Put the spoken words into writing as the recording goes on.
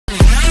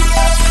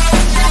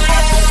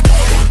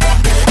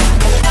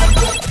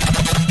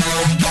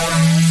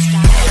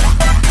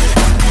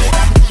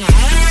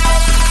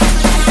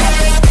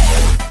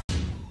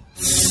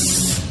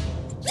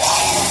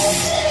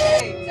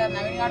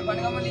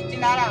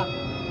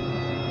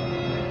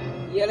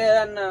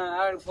ఇయ్యలేదన్న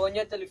phone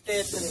చేస్తే lift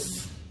చేస్తలేదు.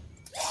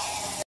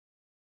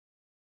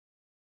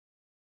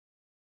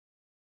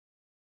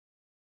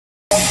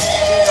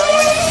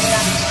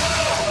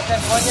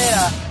 ఒకసారి ఫోన్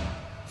చేయరా.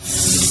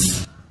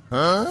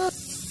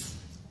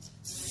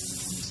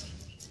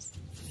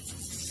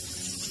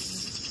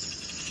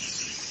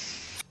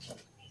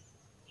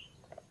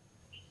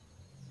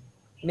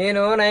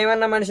 నేను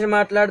నయమన్న మనిషిని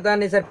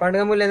మాట్లాడుతాను. సార్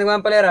పండుగ ముళ్ళు ఎందుకు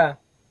పంపలేరా?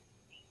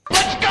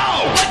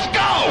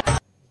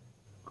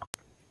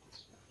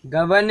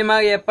 గవర్ని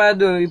మాకు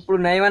చెప్పద్దు. ఇప్పుడు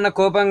నయమన్న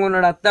కోపంగా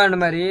ఉన్నాడు, వస్తాడు.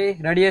 మరి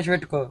రెడీ చేసి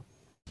పెట్టుకో.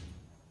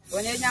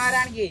 ఫోన్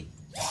చేసినావారానికి?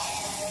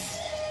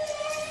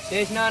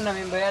 చేసినా అన్న,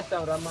 మేము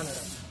పోయేస్తాం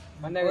రమ్మన్నాడు.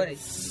 మన దగ్గర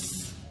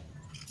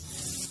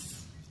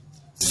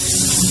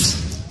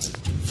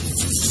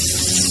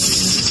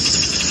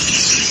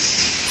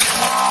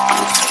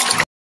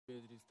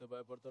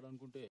భయపడతాడు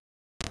అనుకుంటే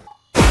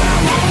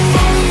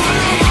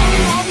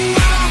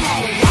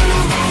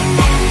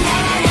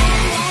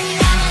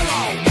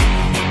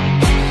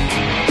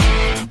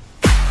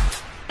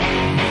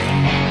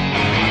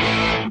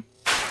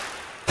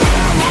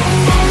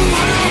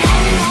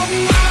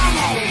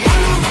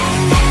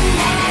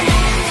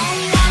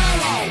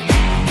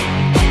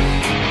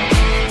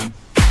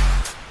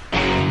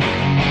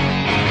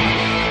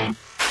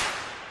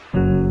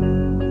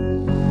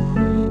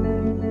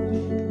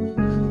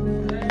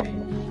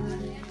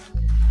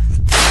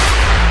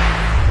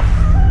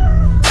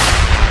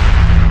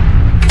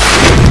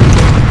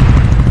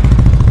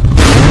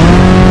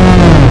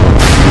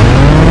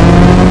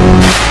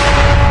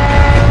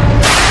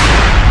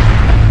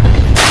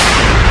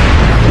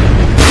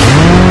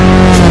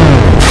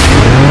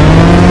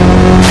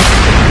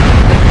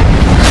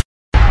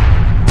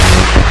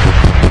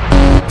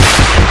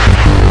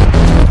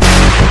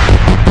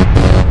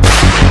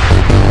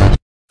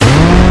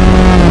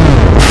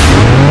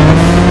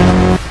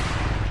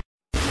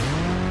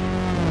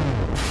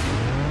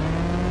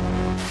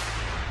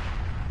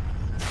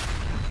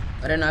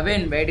అరే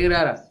నవీన్ బయటికి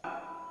రారా.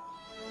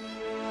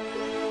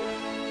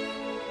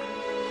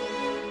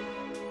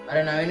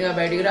 అరే నవీన్ గా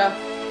బయటికి రా.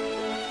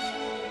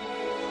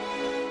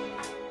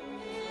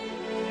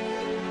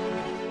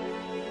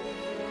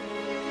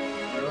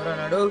 నడురా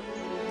నడు.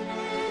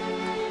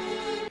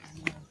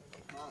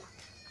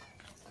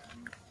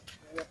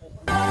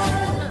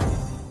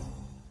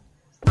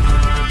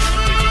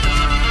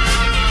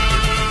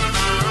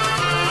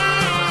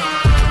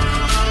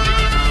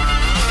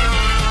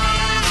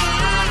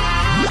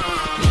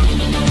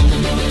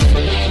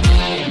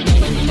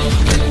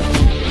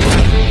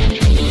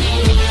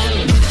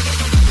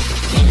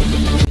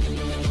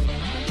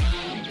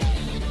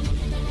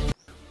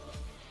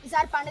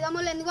 ఈసారి పండుగ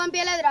ముళ్ళు ఎందుకు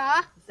పంపించలేదురా?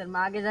 సార్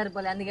మాకే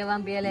సరిపోలే, అందుకే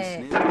పంపించలే.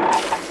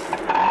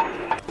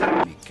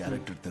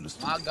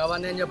 మాకు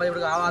గవర్ని ఏం చెప్పదు,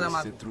 ఇప్పుడు కావాలా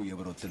మాకు.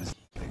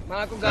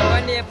 మాకు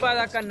గవర్ని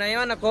చెప్పాలి. అక్కడ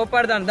నయమన్న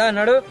కోపడదాం. దా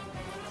నడు.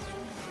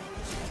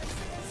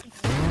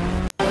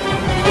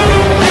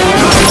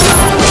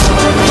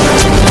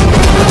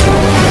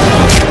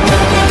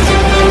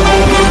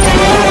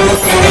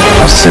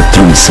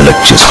 శత్రువుని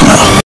సెలెక్ట్ చేసుకున్నా.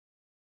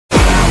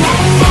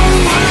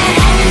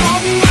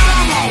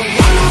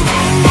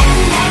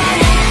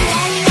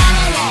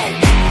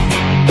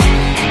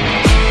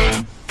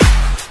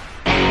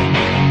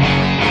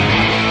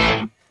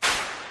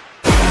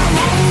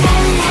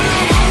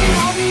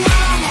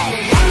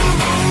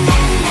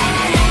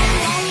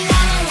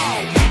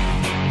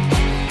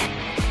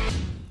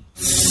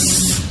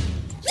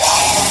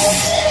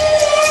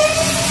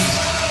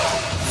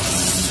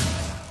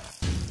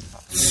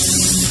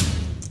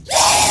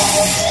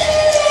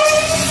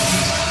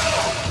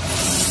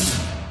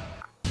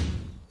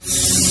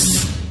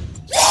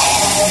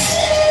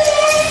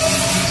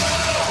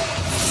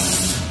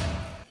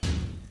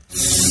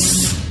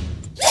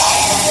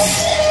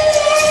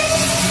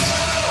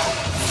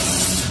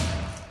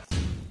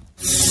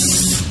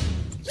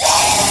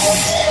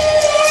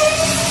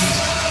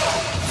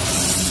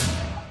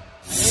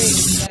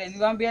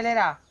 ఎందుకు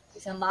పంపించలేరా?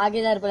 సార్ మాకే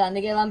సరిపోలే,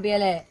 అందుకే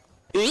పంపించలే.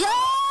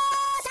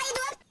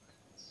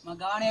 మాకు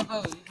కావాలి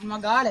చెప్పవు. ఇప్పుడు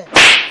మాకు కావాలి.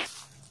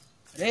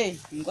 రే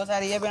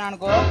ఇంకోసారి ఇయ్యపోయినా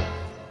అనుకో.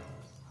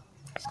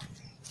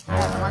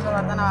 సమాచారం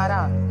పడుతున్నావారా?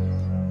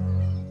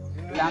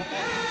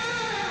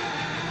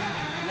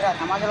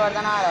 సమాచారం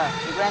పడుతున్నావారా?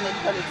 ఇప్పుడైనా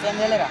తెచ్చుకోవాలి. ఇచ్చేం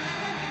చేయలేరా?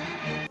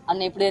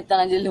 అన్న ఇప్పుడు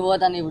తెస్తాను, జల్ది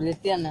పోతాను. ఇప్పుడు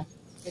తెస్తి అన్న,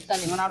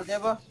 తెస్తాను. ఇంకో నాడు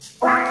సేపు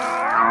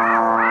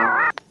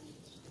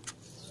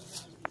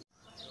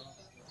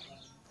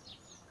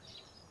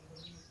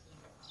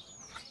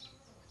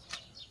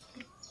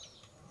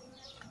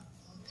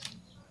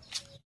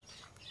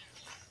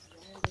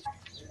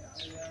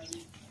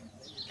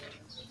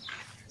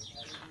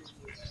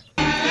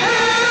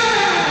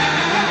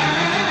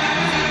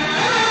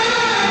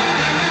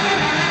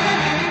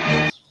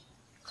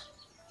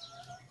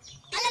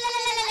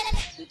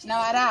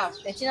తెచ్చినవారా?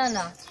 తెచ్చినా అన్న.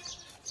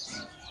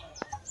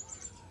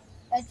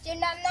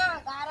 తెచ్చిండన్నా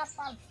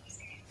కారప్పం.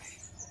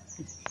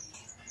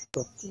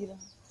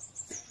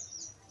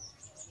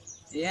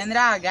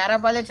 ఏంద్రా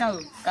గారప్పాలు తెచ్చినావు?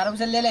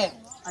 కరపసలు లేలే.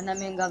 అన్న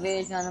మేము గవే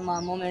వేసిన అన్న, మా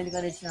అమ్మమ్మ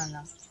ఇంటికి తెచ్చిన అన్న.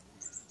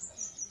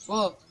 ఓ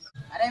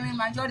అరే మీరు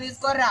మంచోడు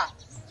తీసుకోర్రా.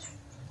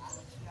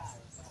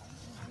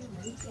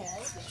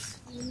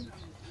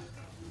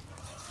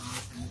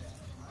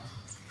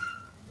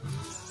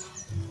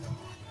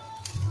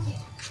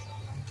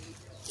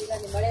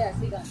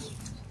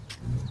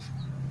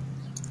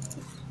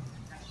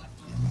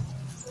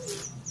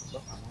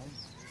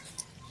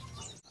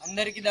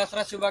 అందరికీ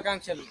దసరా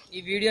శుభాకాంక్షలు. ఈ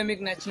వీడియో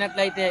మీకు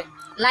నచ్చినట్లయితే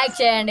లైక్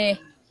చేయండి,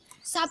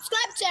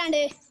 సబ్స్క్రైబ్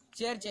చేయండి.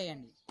 షేర్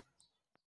చేయండి.